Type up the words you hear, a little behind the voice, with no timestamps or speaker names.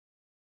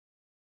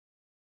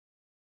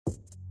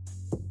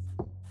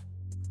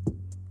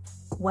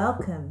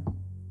Welcome.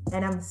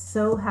 And I'm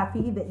so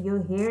happy that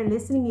you're here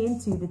listening in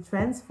to the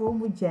Transform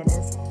with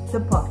Janice, the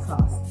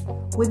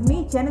podcast. With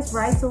me, Janice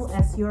Reisel,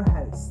 as your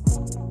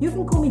host. You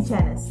can call me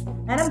Janice,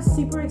 and I'm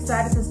super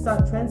excited to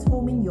start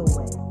transforming your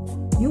way.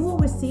 You will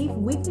receive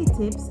weekly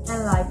tips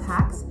and life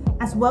hacks,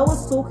 as well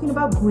as talking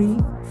about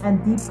grief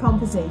and deep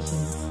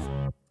conversations.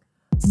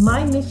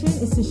 My mission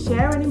is to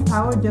share and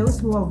empower those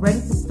who are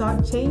ready to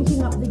start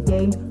changing up the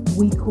game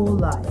we call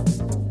life.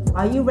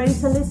 Are you ready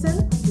to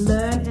listen,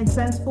 learn, and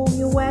transform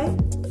your way?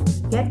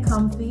 Get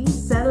comfy,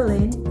 settle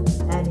in,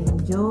 and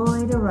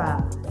enjoy the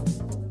ride.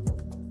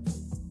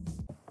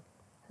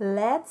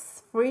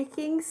 Let's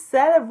freaking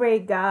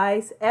celebrate,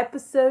 guys.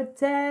 Episode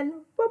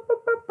 10.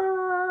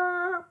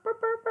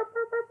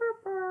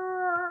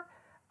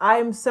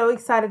 I'm so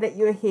excited that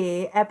you're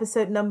here.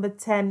 Episode number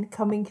 10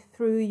 coming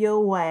through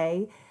your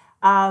way.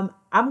 I'm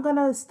going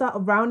to start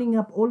rounding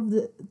up all of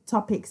the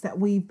topics that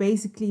we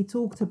basically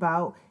talked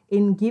about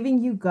in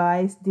giving you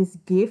guys this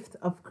gift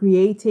of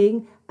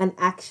creating an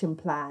action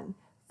plan,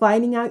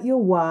 finding out your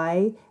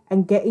why,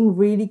 and getting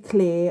really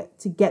clear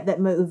to get that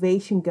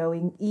motivation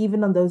going,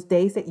 even on those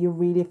days that you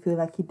really feel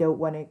like you don't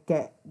want to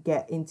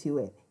get into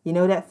it. You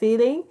know that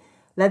feeling?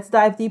 Let's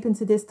dive deep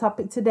into this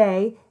topic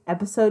today.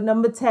 Episode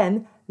number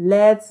 10.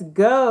 Let's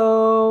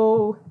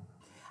go.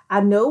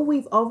 I know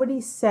we've already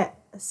set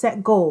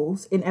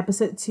goals in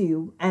episode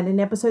 2, and in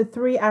episode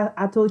 3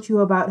 I told you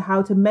about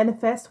how to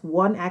manifest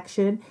one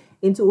action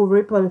into a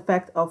ripple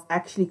effect of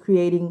actually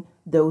creating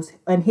those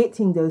and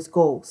hitting those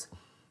goals,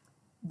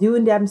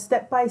 doing them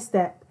step by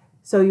step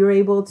so you're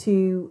able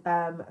to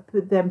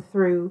put them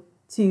through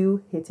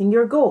to hitting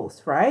your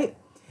goals, right?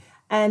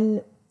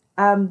 And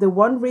the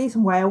one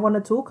reason why I want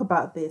to talk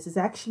about this is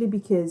actually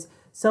because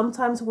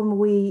sometimes when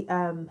we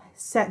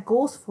set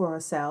goals for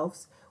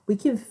ourselves, we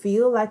can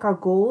feel like our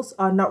goals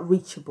are not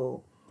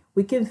reachable.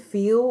 We can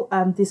feel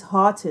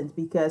disheartened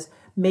because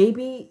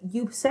maybe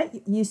you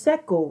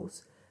set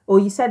goals, or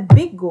you set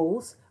big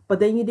goals, but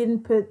then you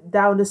didn't put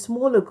down the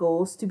smaller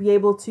goals to be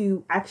able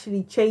to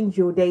actually change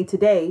your day to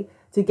day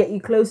to get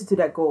you closer to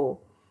that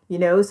goal. You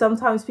know,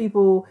 sometimes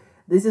people,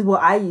 this is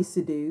what I used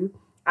to do.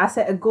 I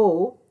set a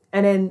goal,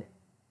 and then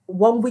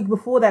 1 week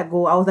before that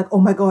goal, I was like, oh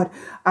my God,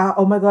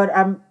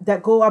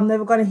 that goal, I'm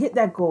never going to hit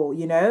that goal,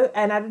 you know?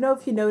 And I don't know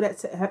if you know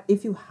that,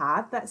 if you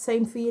had that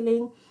same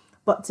feeling,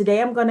 but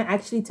today I'm going to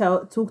actually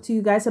talk to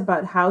you guys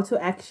about how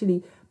to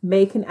actually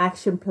make an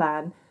action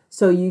plan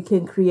so you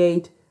can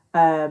create,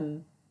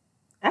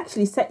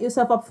 actually set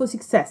yourself up for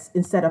success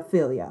instead of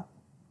failure.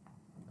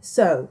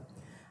 So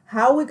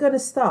how we're going to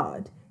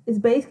start is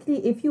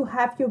basically, if you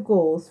have your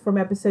goals from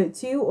episode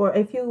 2, or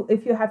if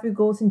you have your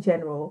goals in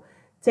general,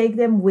 take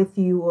them with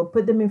you or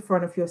put them in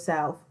front of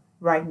yourself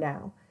right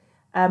now.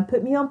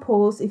 Put me on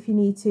pause if you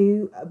need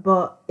to,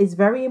 but it's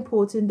very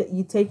important that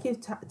you take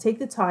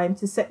the time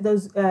to set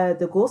those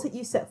the goals that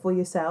you set for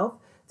yourself,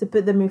 to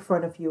put them in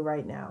front of you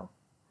right now.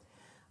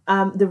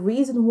 The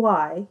reason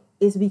why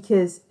is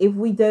because if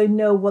we don't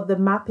know what the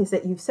map is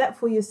that you've set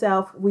for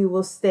yourself, we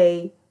will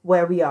stay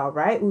where we are,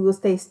 right? We will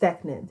stay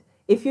stagnant.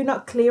 If you're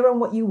not clear on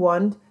what you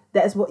want,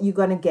 that's what you're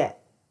going to get.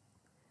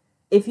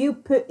 If you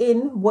put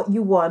in what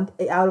you want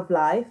out of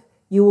life,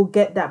 you will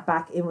get that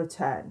back in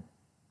return.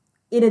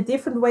 In a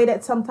different way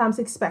that's sometimes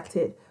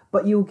expected,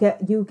 but you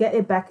get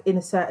it back in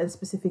a certain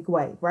specific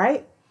way,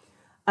 right?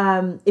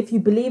 If you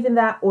believe in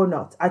that or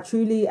not. I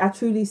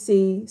truly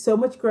see so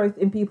much growth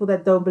in people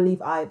that don't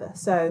believe either.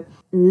 So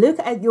look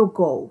at your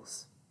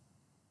goals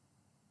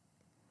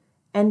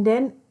and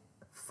then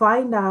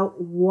find out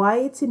why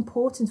it's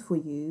important for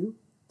you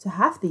to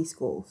have these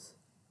goals,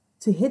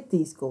 to hit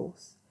these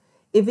goals.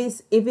 If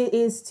it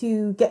is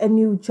to get a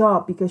new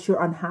job because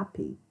you're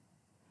unhappy,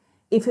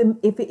 if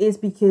it is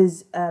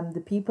because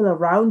the people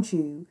around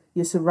you,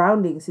 your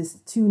surroundings, is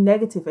too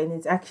negative and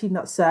it's actually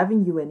not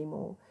serving you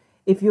anymore.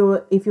 If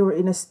you're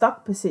in a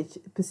stuck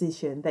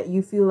position that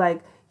you feel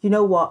like, you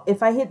know what,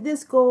 if I hit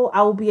this goal,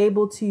 I will be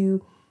able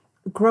to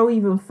grow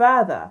even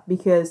further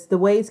because the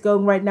way it's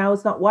going right now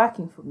is not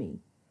working for me.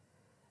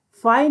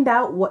 Find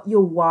out what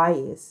your why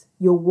is.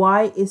 Your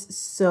why is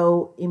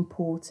so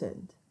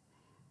important.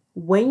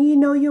 When you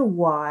know your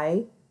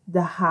why,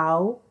 the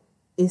how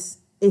is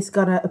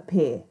gonna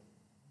appear.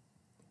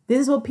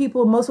 This is what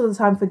people most of the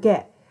time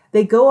forget.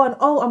 They go on,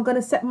 oh, I'm going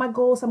to set my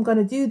goals. I'm going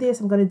to do this.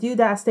 I'm going to do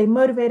that. I stay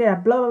motivated. I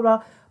blah, blah,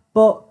 blah.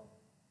 But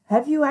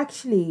have you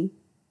actually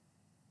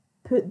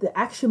put the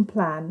action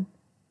plan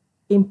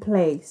in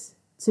place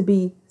to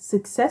be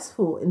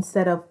successful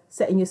instead of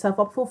setting yourself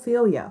up for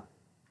failure?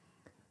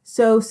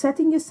 So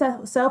setting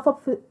yourself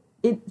up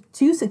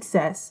to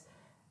success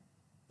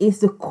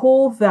is the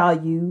core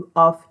value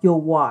of your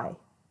why.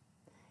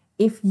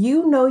 If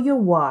you know your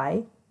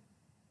why,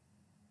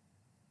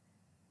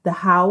 the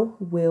how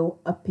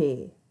will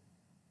appear.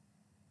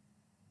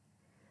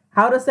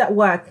 How does that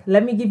work?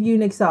 Let me give you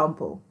an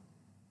example.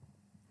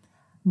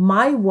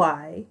 My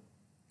why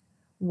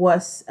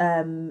was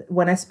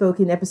when I spoke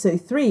in episode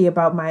 3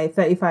 about my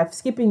 35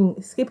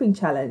 skipping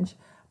challenge.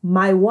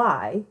 My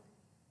why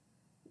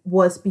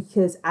was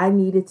because I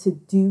needed to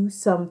do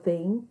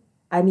something.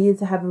 I needed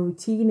to have a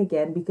routine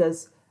again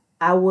because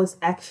I was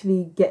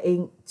actually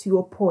getting to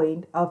a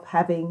point of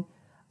having,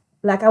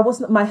 like,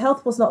 my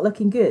health was not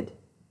looking good.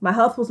 My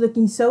health was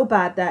looking so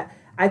bad that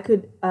I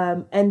could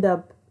end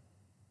up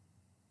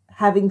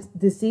having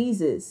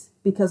diseases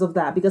because of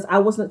that, because I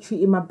was not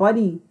treating my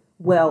body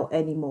well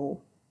anymore.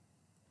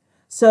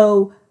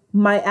 So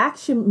my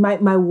action, my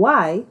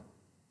why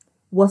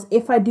was,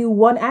 if I do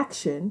one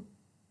action,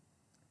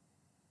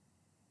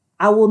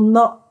 I will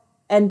not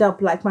end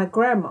up like my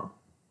grandma,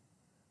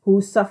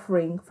 who's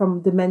suffering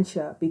from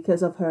dementia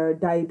because of her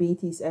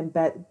diabetes and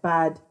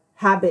bad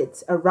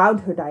habits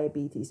around her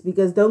diabetes.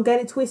 Because don't get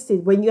it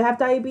twisted, when you have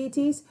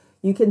diabetes,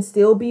 you can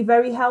still be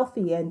very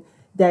healthy, and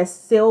there's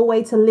still a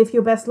way to live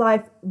your best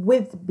life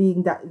with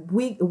being that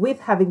with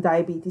having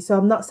diabetes. So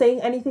I'm not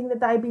saying anything that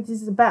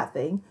diabetes is a bad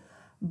thing,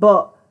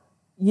 but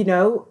you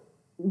know,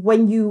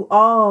 when you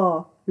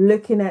are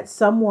looking at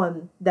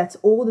someone that's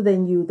older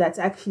than you, that's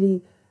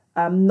actually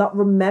not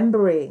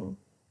remembering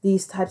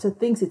these types of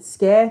things, it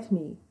scared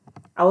me.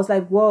 I was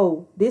like,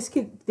 whoa, this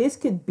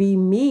could be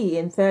me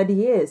in 30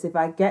 years if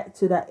I get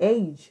to that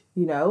age,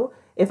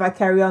 if I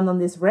carry on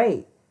this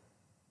rate,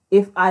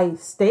 if I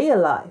stay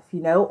alive,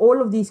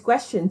 all of these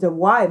questions of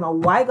why. My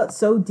why got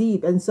so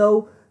deep and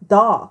so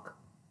dark.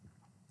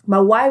 My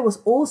why was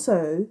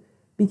also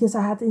because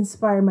I had to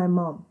inspire my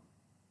mom.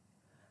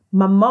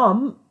 My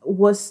mom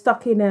was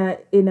stuck in a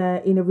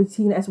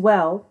routine as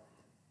well,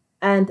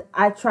 and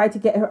I tried to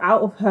get her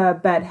out of her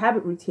bad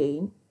habit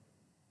routine,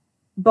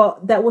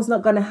 but that was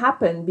not going to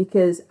happen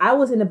because I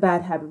was in a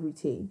bad habit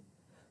routine.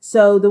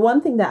 So the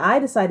one thing that I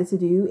decided to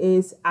do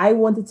is I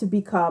wanted to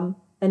become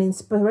an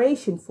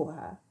inspiration for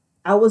her.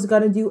 I was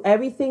going to do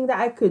everything that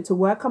I could to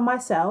work on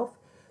myself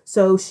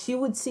so she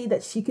would see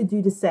that she could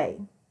do the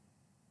same.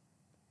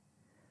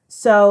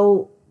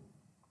 So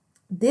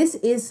this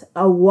is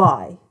a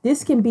why.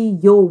 This can be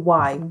your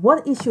why.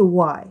 What is your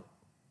why?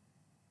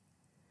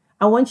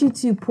 I want you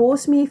to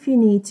pause me if you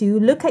need to.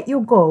 Look at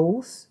your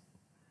goals.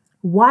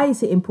 Why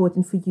is it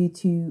important for you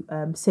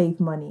to save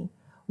money?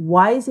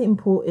 Why is it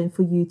important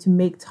for you to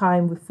make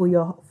time for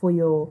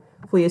your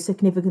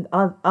significant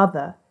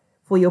other,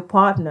 for your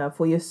partner,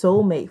 for your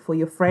soulmate, for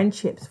your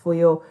friendships, for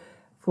your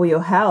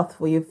health,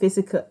 for your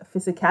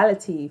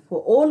physicality,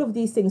 for all of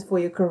these things, for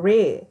your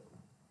career?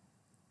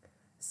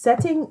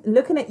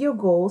 Looking at your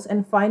goals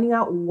and finding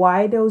out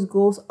why those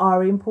goals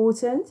are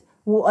important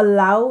will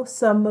allow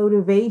some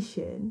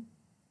motivation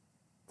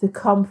to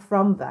come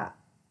from that.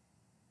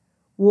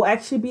 Will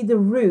actually be the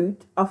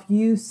root of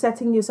you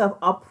setting yourself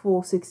up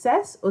for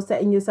success or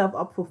setting yourself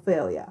up for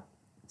failure.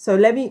 So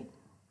let me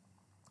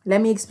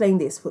explain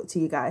this to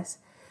you guys.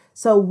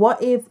 So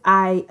what if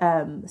I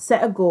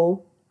set a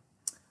goal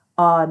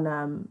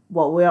on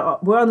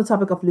we're on the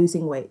topic of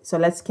losing weight. So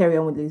let's carry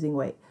on with losing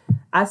weight.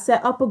 I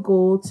set up a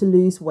goal to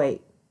lose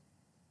weight,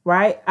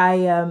 right?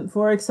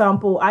 For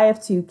example, I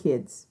have 2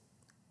 kids.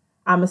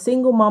 I'm a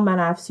single mom and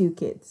I have 2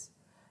 kids.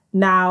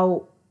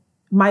 Now,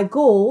 my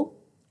goal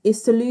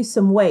is to lose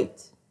some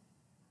weight.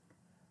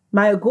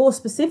 My goal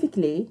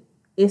specifically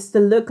is to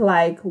look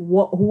like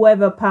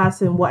whoever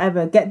person,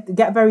 whatever,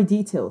 get very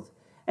detailed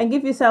and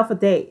give yourself a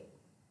date,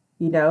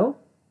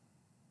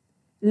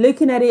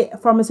 Looking at it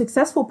from a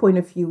successful point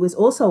of view is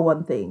also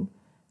one thing.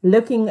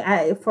 Looking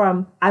at it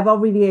from, I've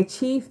already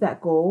achieved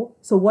that goal.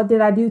 So what did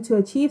I do to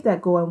achieve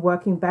that goal, and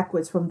working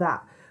backwards from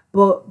that?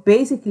 But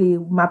basically,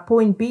 my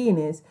point being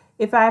is,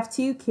 if I have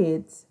 2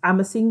 kids,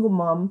 I'm a single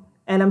mom,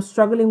 and I'm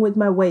struggling with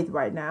my weight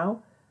right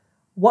now,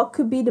 what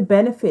could be the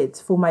benefits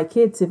for my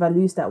kids if I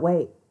lose that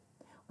weight?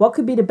 What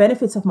could be the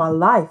benefits of my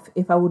life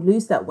if I would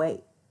lose that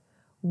weight?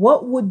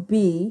 What would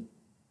be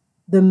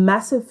the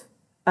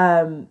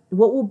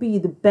what will be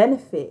the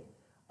benefit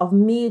of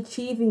me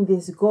achieving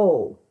this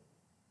goal?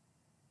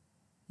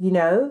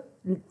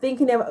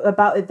 Thinking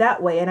about it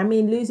that way. And I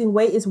mean, losing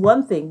weight is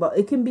one thing, but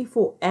it can be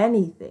for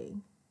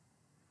anything.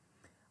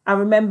 I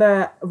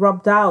remember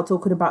Rob Dial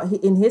talking about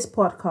in his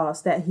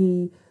podcast that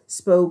he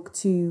spoke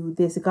to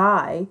this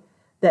guy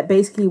that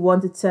basically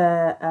wanted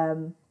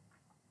to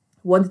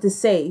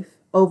save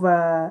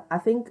over, I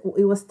think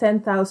it was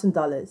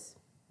 $10,000.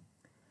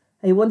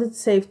 He wanted to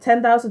save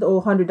 $10,000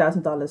 or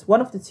 $100,000, one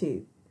of the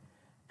two,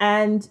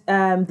 and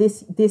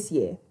this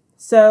year.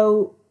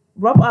 So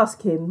Rob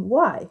asked him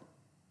why.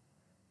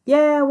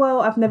 Yeah,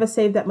 well, I've never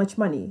saved that much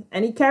money,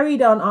 and he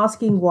carried on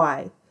asking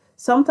why.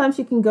 Sometimes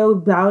you can go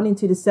down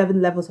into the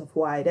 7 levels of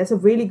why. That's a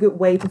really good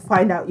way to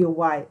find out your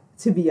why,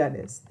 to be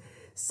honest.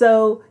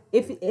 So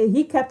if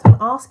he kept on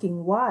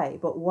asking why,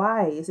 but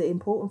why is it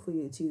important for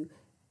you to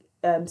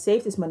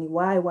save this money?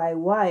 Why?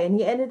 And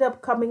he ended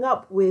up coming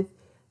up with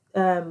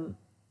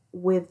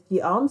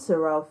the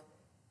answer of,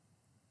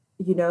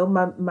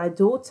 my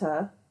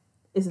daughter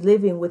is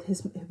living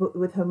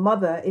with her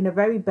mother in a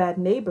very bad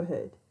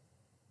neighborhood,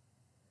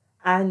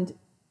 and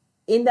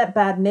in that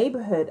bad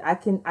neighborhood, I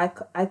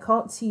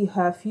can't see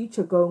her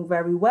future going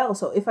very well.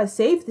 So if I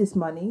save this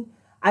money,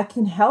 I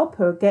can help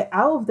her get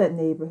out of that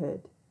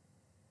neighborhood.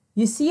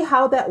 You see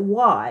how that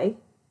why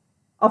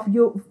of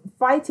your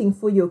fighting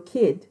for your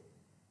kid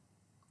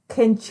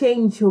can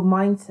change your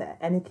mindset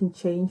and it can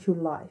change your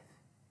life.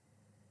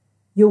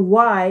 Your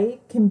why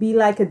can be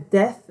like a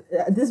death.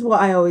 This is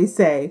what I always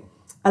say,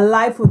 a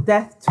life or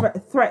death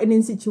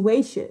threatening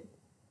situation.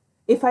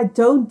 If I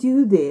don't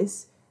do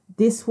this,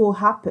 this will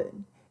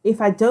happen.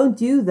 If I don't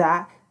do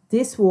that,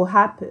 this will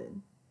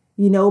happen.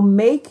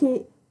 Make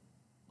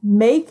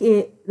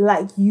it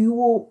like you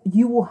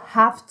will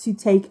have to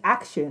take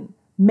action.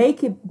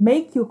 Make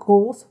your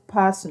goals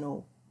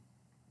personal.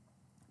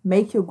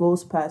 Make your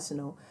goals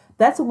personal.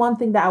 That's the one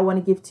thing that I want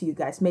to give to you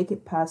guys. Make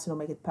it personal,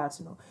 make it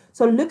personal.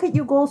 So look at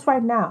your goals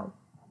right now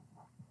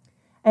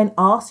and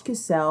ask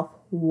yourself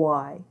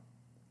why.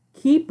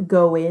 Keep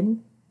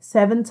going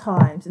 7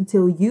 times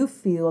until you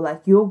feel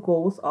like your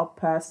goals are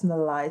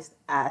personalized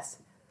as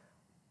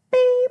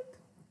beep.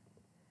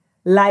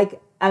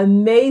 Like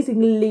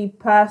amazingly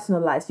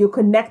personalized. You're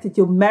connected,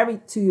 you're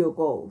married to your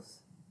goals.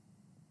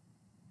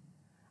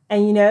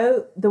 And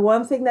the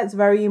one thing that's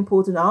very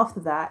important after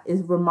that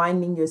is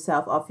reminding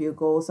yourself of your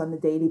goals on a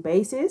daily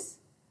basis.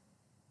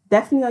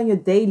 Definitely on your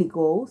daily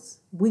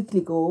goals,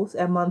 weekly goals,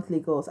 and monthly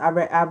goals.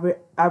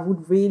 I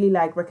would really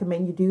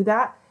recommend you do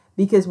that,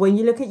 because when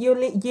you look at your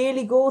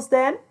yearly goals,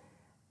 then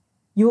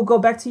you will go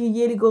back to your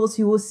yearly goals.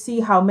 You will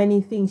see how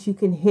many things you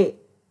can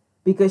hit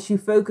because you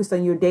focused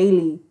on your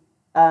daily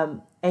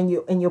and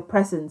your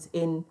presence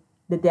in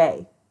the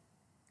day,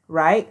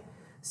 right?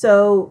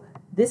 So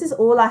this is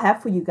all I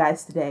have for you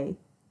guys today.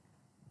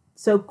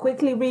 So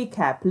quickly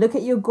recap. Look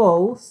at your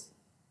goals.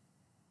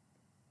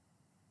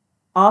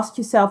 Ask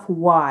yourself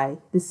why.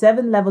 The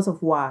 7 levels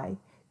of why.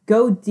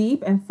 Go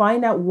deep and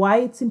find out why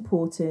it's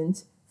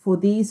important for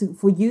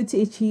you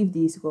to achieve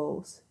these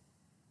goals.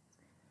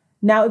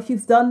 Now, if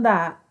you've done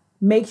that,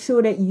 make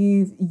sure that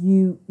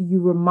you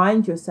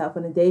remind yourself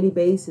on a daily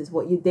basis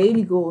what your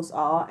daily goals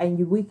are and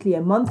your weekly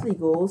and monthly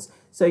goals,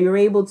 so you're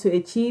able to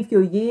achieve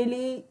your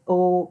yearly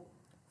or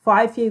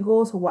 5-year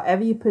goals or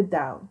whatever you put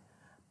down.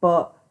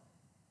 But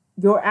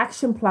your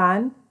action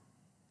plan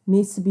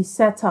needs to be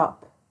set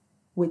up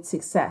with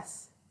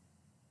success.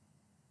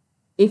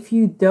 If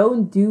you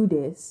don't do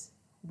this,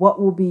 what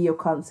will be your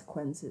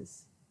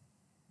consequences?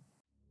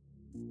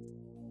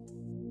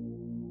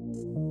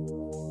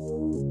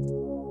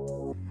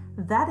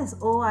 That is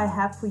all I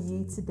have for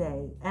you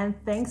today. And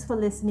thanks for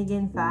listening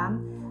in,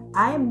 fam.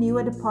 I am new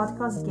at the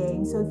podcast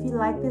game, so if you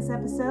like this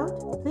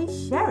episode,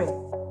 please share it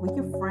with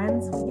your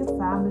friends, with your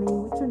family,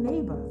 with your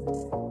neighbor.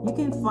 You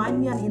can find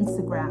me on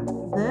Instagram,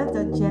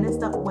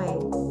 the.janice.way.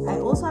 I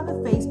also have a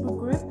Facebook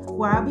group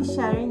where I'll be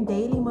sharing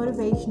daily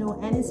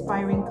motivational and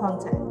inspiring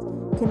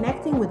content,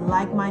 connecting with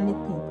like-minded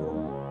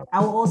people. I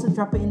will also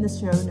drop it in the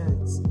show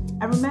notes.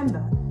 And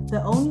remember,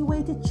 the only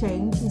way to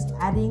change is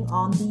adding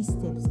on these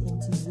tips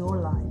into your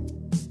life.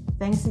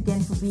 Thanks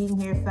again for being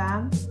here,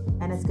 fam.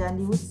 And as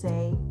Gandhi would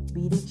say,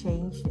 be the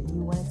change that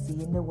you want to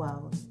see in the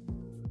world.